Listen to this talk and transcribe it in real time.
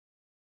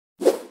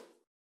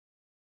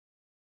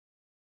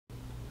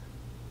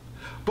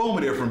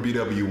BWOne here from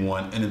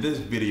BWOne, and in this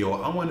video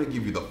I want to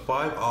give you the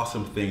 5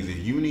 awesome things that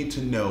you need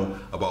to know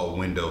about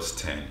Windows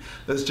 10.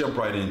 Let's jump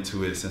right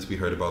into it since we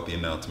heard about the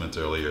announcement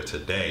earlier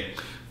today.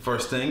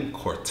 First thing,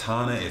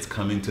 Cortana is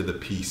coming to the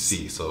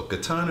PC. So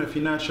Cortana, if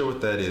you're not sure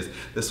what that is,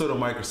 that's sort of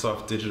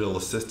Microsoft digital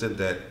assistant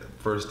that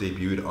first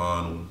debuted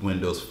on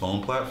Windows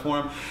Phone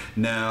platform.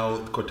 Now,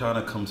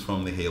 Cortana comes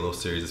from the Halo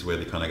series, is where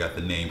they kind of got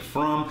the name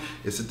from.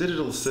 It's a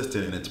digital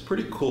assistant and it's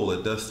pretty cool.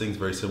 It does things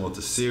very similar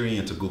to Siri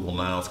and to Google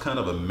Now. It's kind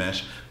of a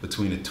mesh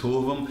between the two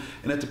of them,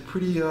 and it's a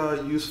pretty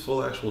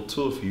useful actual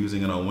tool if you're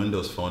using it on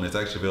Windows Phone. It's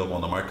actually available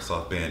on the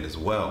Microsoft band as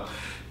well.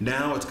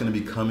 Now it's going to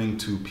be coming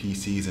to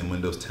PCs and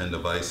Windows 10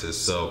 devices.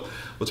 So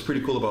what's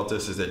pretty cool about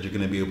this is that you're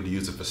going to be able to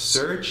use it for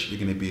search, you're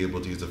going to be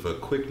able to use it for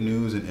quick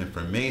news and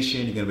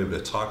information, you're going to be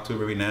able to talk to it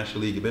very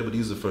naturally, you'll be able to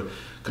use it for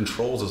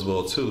controls as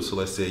well too. So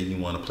let's say you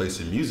want to play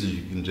some music,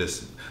 you can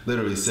just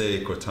literally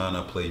say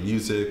Cortana play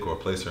music or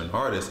play certain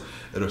artist,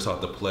 it'll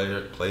start to play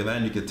that,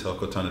 and you can tell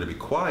Cortana to be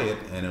quiet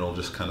and it'll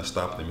just kind of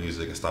stop the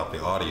music and stop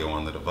the audio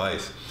on the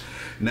device.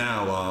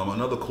 Now,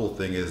 another cool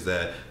thing is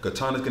that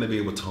Cortana is going to be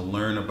able to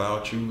learn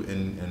about you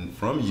and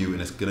from you, and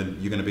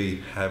you're going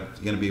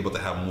to be able to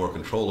have more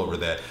control over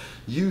that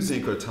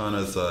using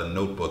Cortana's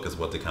notebook, is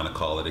what they kind of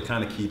call it. It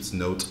kind of keeps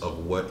notes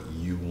of what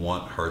you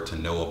want her to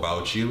know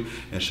about you,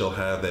 and she'll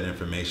have that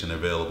information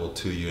available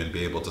to you and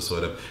be able to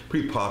sort of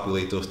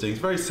pre-populate those things,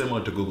 very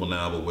similar to Google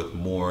Now, but with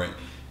more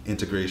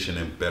integration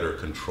and better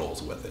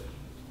controls with it.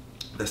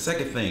 The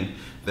second thing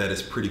that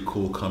is pretty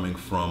cool coming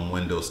from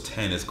Windows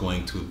 10 is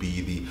going to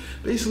be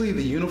basically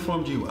the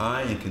uniformed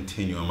UI and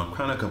Continuum. I'm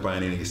kind of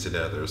combining these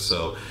together.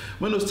 So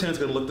Windows 10 is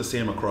going to look the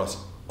same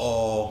across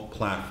all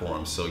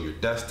platforms. So your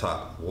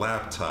desktop,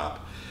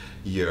 laptop,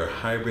 your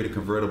hybrid and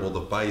convertible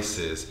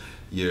devices,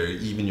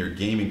 even your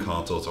gaming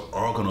consoles are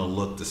all going to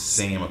look the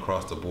same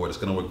across the board. It's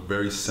going to look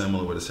very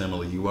similar with a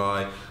similar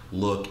UI,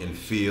 look and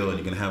feel, and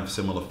you're going to have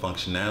similar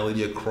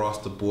functionality across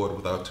the board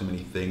without too many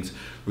things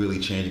really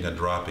changing or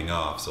dropping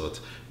off. So it's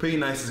pretty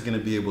nice. It's going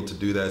to be able to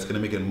do that. It's going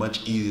to make it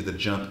much easier to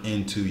jump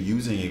into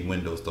using a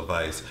Windows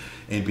device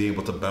and be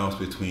able to bounce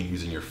between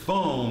using your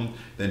phone,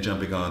 then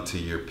jumping onto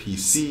your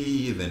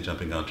PC, then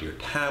jumping onto your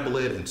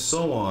tablet, and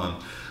so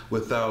on,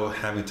 without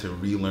having to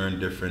relearn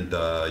different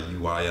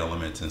UI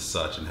elements and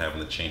such, and having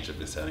to change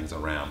different settings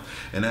around.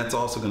 And that's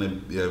also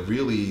going to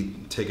really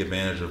take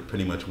advantage of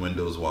pretty much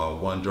Windows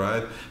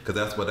OneDrive, because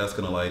that's what that's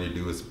going to allow you to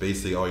do, is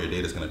basically all your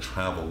data is going to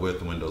travel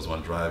with Windows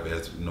OneDrive,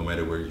 as no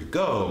matter where you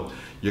go,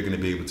 you're going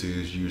to be able to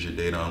use your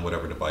data on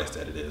whatever device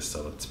that it is.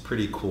 So it's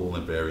pretty cool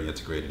and very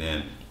integrated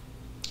in.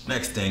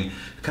 Next thing,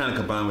 kind of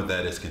combined with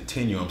that, is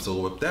Continuum. So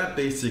what that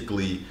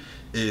basically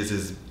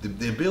is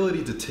the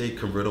ability to take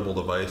convertible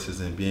devices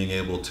and being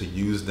able to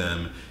use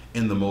them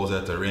in the modes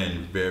that they're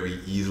in very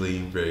easily,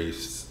 very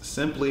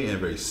simply, and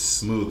very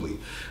smoothly.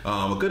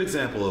 A good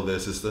example of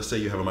this is, let's say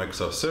you have a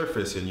Microsoft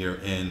Surface and you're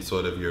in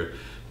sort of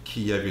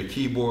you have your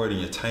keyboard and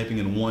you're typing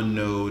in one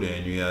node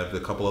and you have a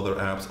couple other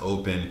apps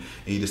open,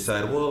 and you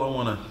decide, well, I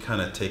want to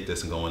kind of take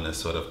this and go in this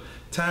sort of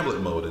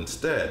tablet mode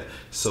instead.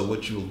 So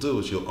what you'll do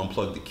is you'll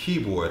unplug the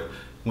keyboard.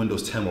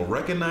 Windows 10 will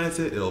recognize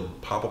it. It'll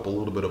pop up a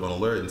little bit of an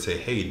alert and say,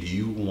 hey, do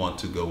you want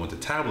to go into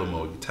tablet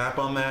mode? You tap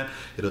on that,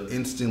 it'll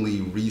instantly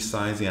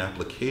resize the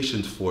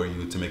applications for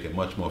you to make it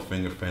much more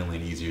finger-friendly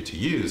and easier to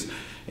use.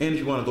 And if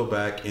you want to go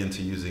back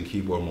into using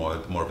keyboard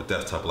more of a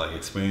desktop-like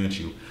experience,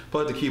 you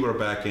plug the keyboard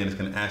back in, it's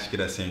going to ask you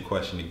that same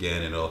question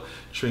again, and it'll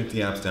shrink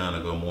the apps down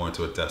and go more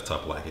into a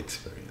desktop-like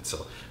experience.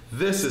 So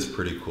this is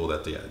pretty cool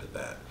that they added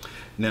that.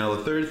 Now,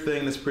 the third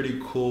thing that's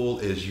pretty cool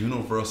is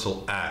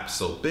universal apps.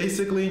 So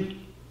basically,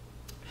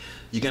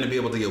 you're going to be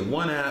able to get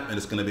one app and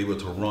it's going to be able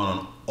to run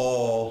on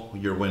all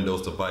your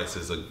Windows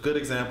devices. A good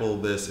example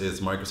of this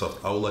is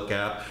Microsoft Outlook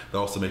app. They're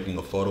also making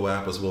a photo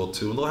app as well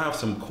too. And they'll have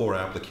some core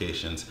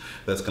applications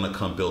that's going to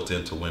come built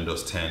into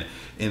Windows 10.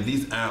 And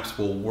these apps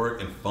will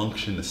work and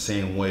function the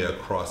same way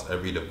across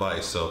every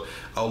device. So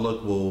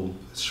Outlook will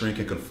shrink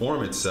and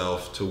conform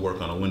itself to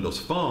work on a Windows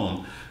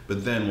phone,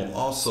 but then will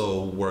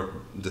also work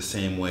the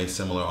same way,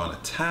 similar on a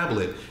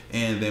tablet.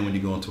 And then when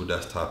you go into a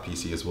desktop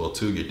PC as well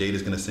too, your data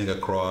is going to sync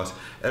across.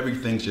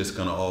 Everything's just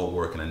going to all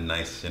work in a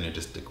nice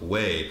synergistic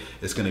way.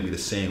 It's going to be the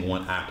same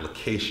one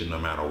application no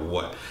matter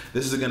what.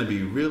 This is going to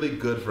be really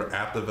good for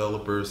app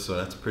developers, so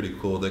that's pretty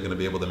cool. They're going to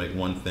be able to make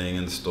one thing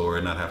in the store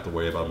and not have to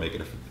worry about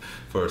making it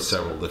for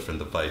several different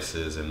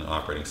devices and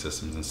operating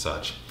systems and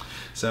such.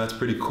 So that's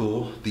pretty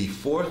cool. The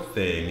fourth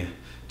thing,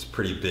 it's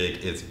pretty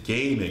big, is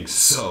gaming.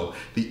 So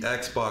the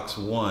Xbox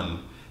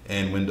One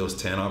and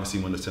Windows 10,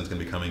 obviously Windows 10 is going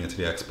to be coming into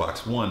the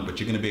Xbox One, but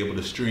you're going to be able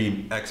to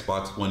stream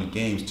Xbox One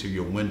games to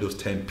your Windows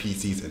 10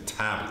 PCs and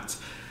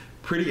tablets.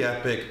 Pretty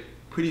epic,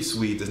 pretty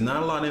sweet. There's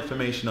not a lot of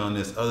information on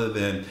this other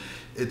than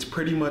it's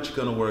pretty much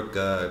going to work.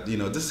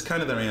 This is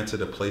kind of their answer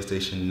to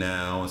PlayStation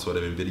Now and sort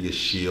of NVIDIA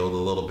Shield a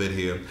little bit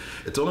here.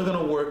 It's only going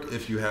to work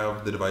if you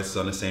have the devices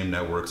on the same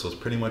network, so it's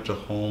pretty much a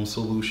home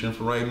solution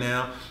for right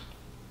now.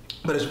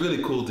 But it's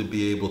really cool to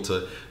be able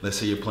to, let's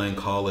say you're playing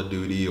Call of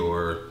Duty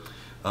or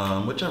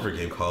whichever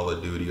game, Call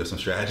of Duty or some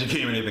strategy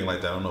game or anything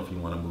like that. I don't know if you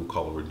want to move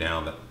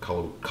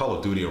Call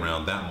of Duty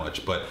around that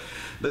much, but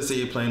let's say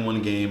you're playing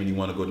one game and you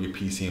want to go to your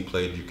PC and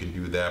play it, you can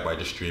do that by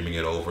just streaming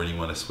it over, and you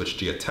want to switch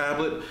to your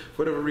tablet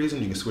for whatever reason,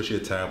 you can switch to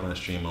your tablet and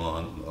stream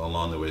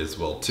along the way as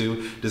well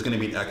too. There's going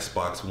to be an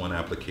Xbox One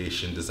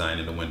application designed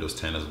into Windows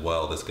 10 as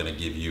well that's going to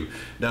give you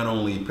not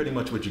only pretty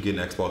much what you get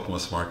in Xbox One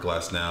Smart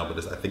Glass now,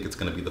 but I think it's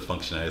going to be the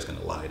functionality that's going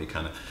to allow you to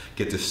kind of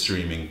get this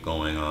streaming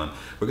going on.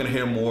 We're going to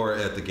hear more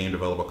at the Game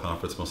Developer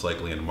Conference most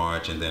likely in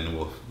March, and then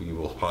we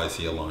will probably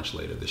see a launch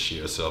later this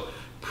year. So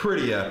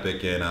pretty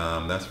epic, and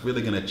that's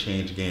really going to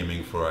change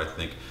gaming for, I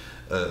think,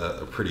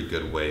 a pretty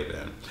good way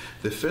then.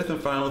 The fifth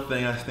and final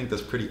thing I think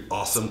that's pretty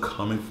awesome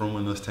coming from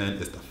Windows 10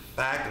 is the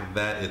fact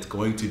that it's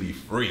going to be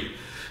free.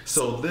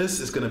 So this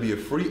is going to be a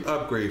free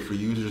upgrade for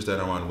users that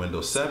are on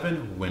Windows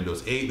 7,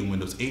 Windows 8, and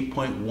Windows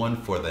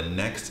 8.1 for the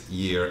next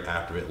year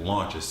after it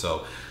launches.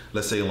 So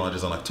let's say it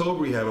launches in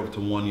October, you have up to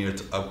 1 year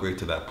to upgrade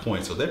to that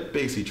point. So they're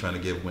basically trying to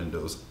give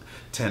Windows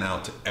 10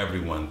 out to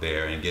everyone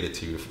there and get it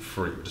to you for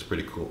free, which is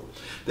pretty cool.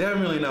 They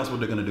haven't really announced what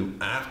they're going to do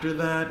after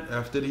that,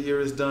 after the year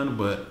is done,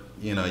 but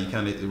you know, you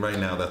kind of, right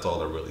now that's all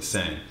they're really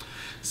saying.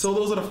 So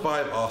those are the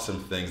 5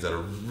 awesome things that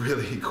are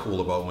really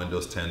cool about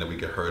Windows 10 that we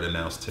heard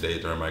announced today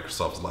during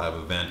Microsoft's live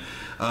event.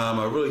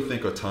 I really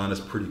think Cortana is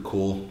pretty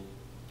cool.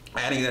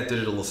 Adding that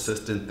digital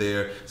assistant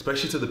there,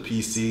 especially to the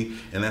PC,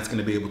 and that's going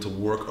to be able to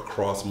work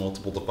across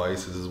multiple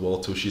devices as well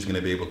too. She's going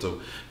to be able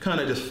to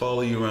kind of just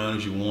follow you around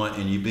as you want,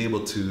 and you'll be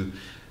able to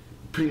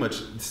pretty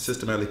much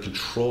systematically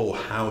control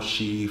how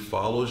she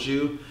follows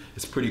you.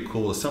 It's pretty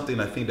cool. It's something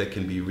I think that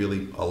can be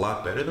really a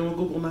lot better than what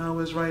Google Now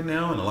is right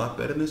now, and a lot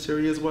better than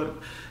Siri is what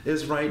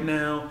is right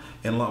now,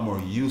 and a lot more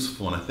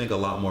useful, and I think a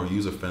lot more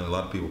user-friendly. A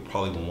lot of people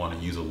probably will want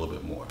to use it a little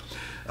bit more.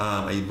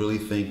 I really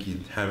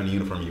think having a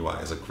uniform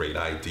UI is a great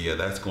idea.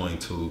 That's going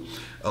to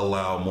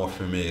allow more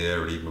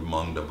familiarity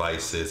among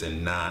devices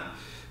and not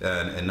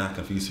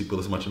confuse people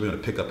as much. You're able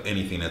to pick up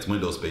anything that's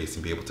Windows-based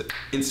and be able to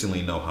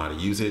instantly know how to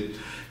use it.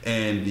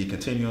 And the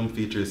Continuum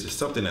feature is just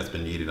something that's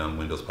been needed on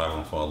Windows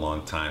platform for a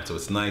long time. So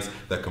it's nice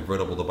that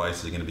convertible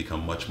devices are going to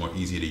become much more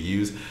easy to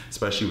use,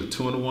 especially with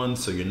 2-in-1.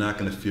 So you're not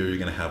going to fear you're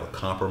going to have a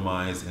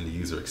compromise in the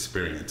user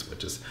experience,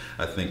 which is,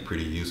 I think,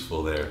 pretty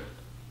useful there.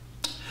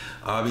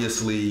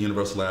 Obviously,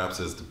 Universal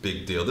Apps is the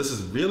big deal. This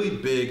is really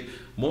big,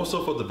 more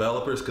so for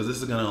developers, because this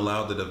is going to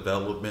allow the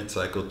development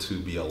cycle to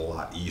be a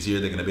lot easier.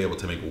 They're going to be able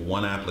to make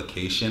one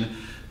application,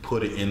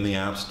 put it in the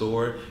App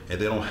Store,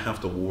 and they don't have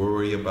to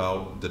worry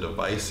about the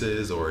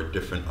devices or a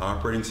different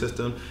operating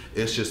system.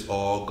 It's just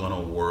all going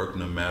to work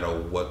no matter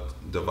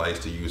what device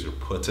the user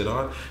puts it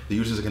on. The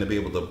users are going to be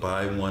able to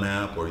buy one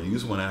app or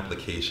use one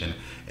application,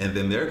 and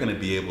then they're going to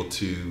be able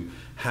to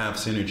have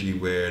synergy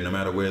where no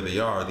matter where they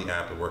are, the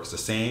app works the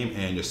same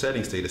and your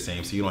settings stay the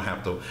same, so you don't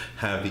have to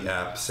have the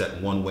app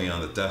set one way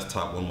on the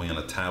desktop, one way on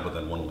the tablet,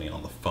 and one way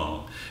on the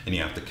phone, and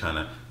you have to kind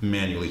of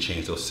manually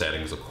change those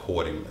settings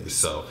accordingly.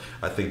 So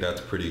I think that's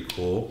pretty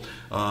cool.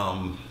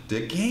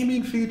 The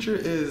gaming feature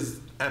is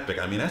epic.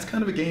 I mean, that's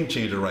kind of a game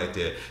changer right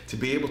there, to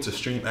be able to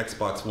stream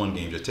Xbox One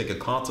games. You're taking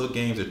console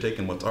games, you're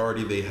taking what's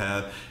already they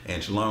have,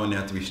 and allowing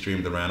that to be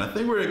streamed around. I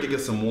think we're going to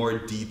get some more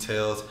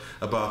details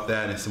about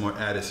that and some more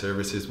added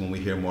services when we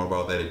hear more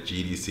about that at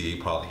GDC.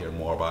 Probably hear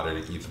more about it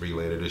at E3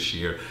 later this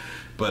year.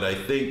 But I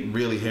think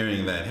really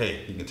hearing that,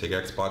 hey, you can take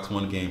Xbox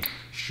One game,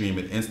 stream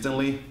it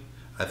instantly,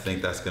 I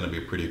think that's going to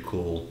be pretty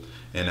cool,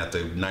 and that's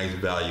a nice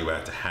value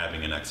add to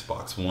having an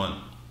Xbox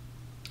One.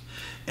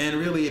 And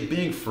really, it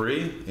being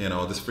free, you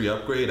know, this free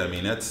upgrade, I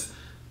mean, that's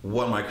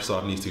what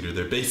Microsoft needs to do.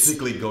 They're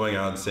basically going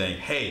out and saying,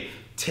 hey,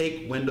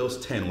 take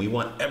Windows 10. We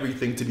want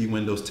everything to be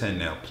Windows 10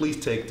 now. Please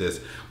take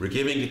this. We're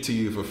giving it to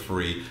you for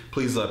free.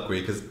 Please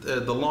upgrade, because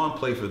the long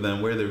play for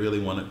them, where they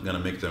really going to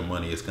make their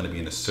money, is going to be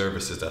in the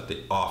services that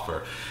they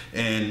offer.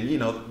 And you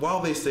know, while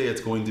they say it's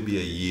going to be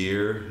a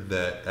year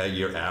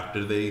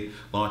after they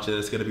launch it,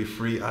 it's going to be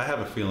free, I have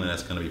a feeling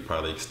that's going to be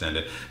probably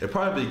extended.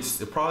 Probably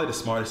the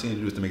smartest thing to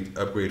do is to make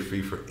the upgrade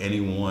free for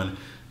anyone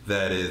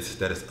that is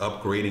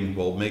upgrading.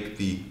 Will make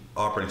the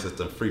operating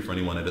system free for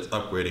anyone that is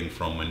upgrading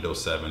from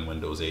Windows 7,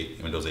 Windows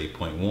 8, Windows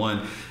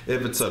 8.1.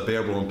 If it's a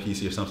bare bone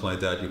PC or something like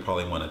that, you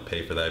probably want to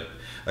pay for that.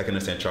 I can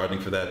understand charging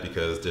for that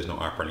because there's no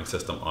operating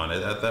system on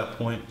it at that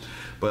point.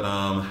 But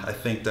I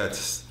think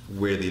that's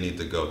where they need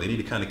to go. They need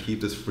to kind of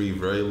keep this free,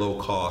 very low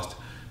cost,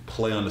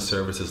 play on the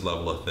services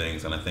level of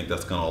things, and I think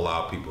that's going to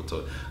allow people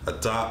to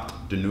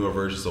adopt the newer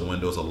versions of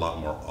Windows a lot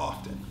more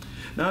often.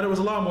 Now, there was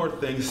a lot more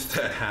things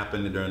that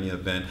happened during the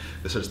event.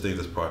 There's such things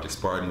as Project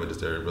Spartan, which is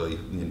their really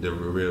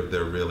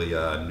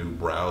new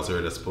browser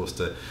that's supposed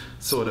to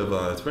sort of,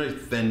 it's very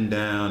thinned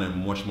down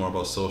and much more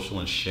about social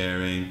and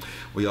sharing.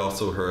 We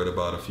also heard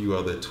about a few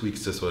other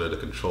tweaks to sort of the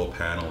control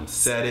panel and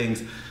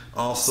settings.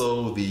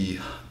 Also, the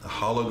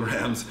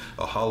holograms,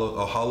 a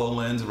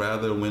HoloLens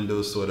rather,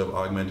 Windows sort of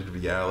augmented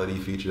reality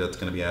feature that's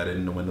going to be added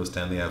into Windows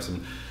 10. They have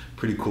some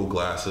pretty cool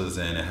glasses,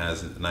 and it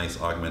has a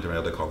nice augmented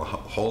reality called a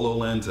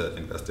HoloLens. I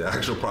think that's the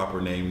actual proper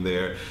name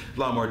there. A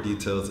lot more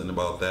details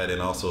about that,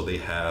 and also they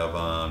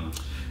have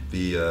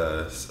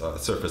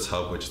Surface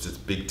Hub, which is this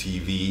big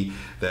TV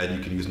that you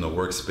can use in the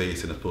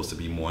workspace, and it's supposed to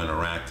be more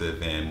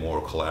interactive and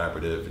more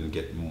collaborative and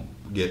get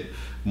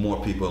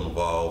more people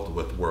involved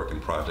with work and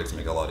projects,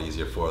 make it a lot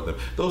easier for them.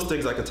 Those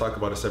things I could talk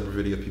about in a separate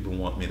video if people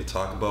want me to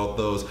talk about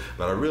those,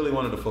 but I really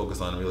wanted to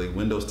focus on really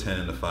Windows 10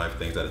 and the 5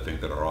 things that I think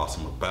that are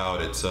awesome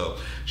about it. So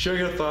share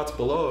your thoughts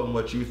below on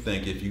what you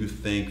think. If you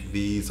think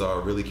these are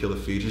really killer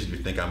features, you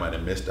think I might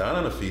have missed out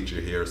on a feature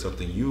here, or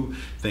something you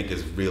think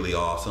is really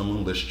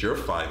awesome, list your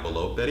 5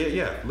 below. Better yet,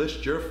 yeah,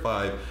 list your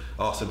 5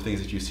 awesome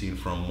things that you've seen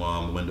from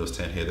Windows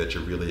 10 here that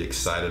you're really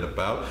excited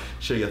about.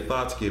 Share your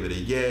thoughts, give it a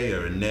yay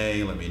or a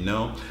nay, let me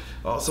know.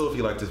 Also, if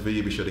you like this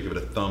video, be sure to give it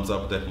a thumbs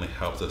up. It definitely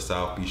helps us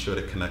out. Be sure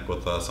to connect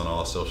with us on all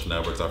our social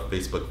networks, our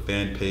Facebook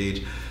fan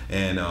page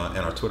and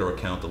our Twitter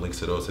account. The links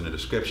to those in the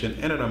description,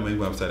 and at our main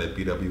website at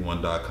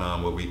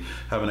BWOne.com, where we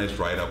have a nice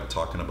write-up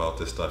talking about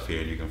this stuff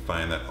here, and you can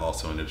find that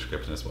also in the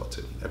description as well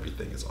too.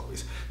 Everything is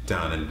always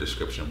down in the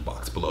description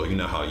box below. You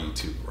know how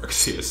YouTube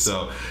works here.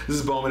 So this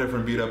is BWOne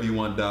from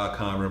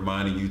BWOne.com,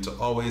 reminding you to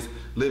always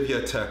live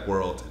your tech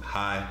world in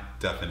high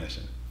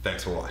definition.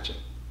 Thanks for watching.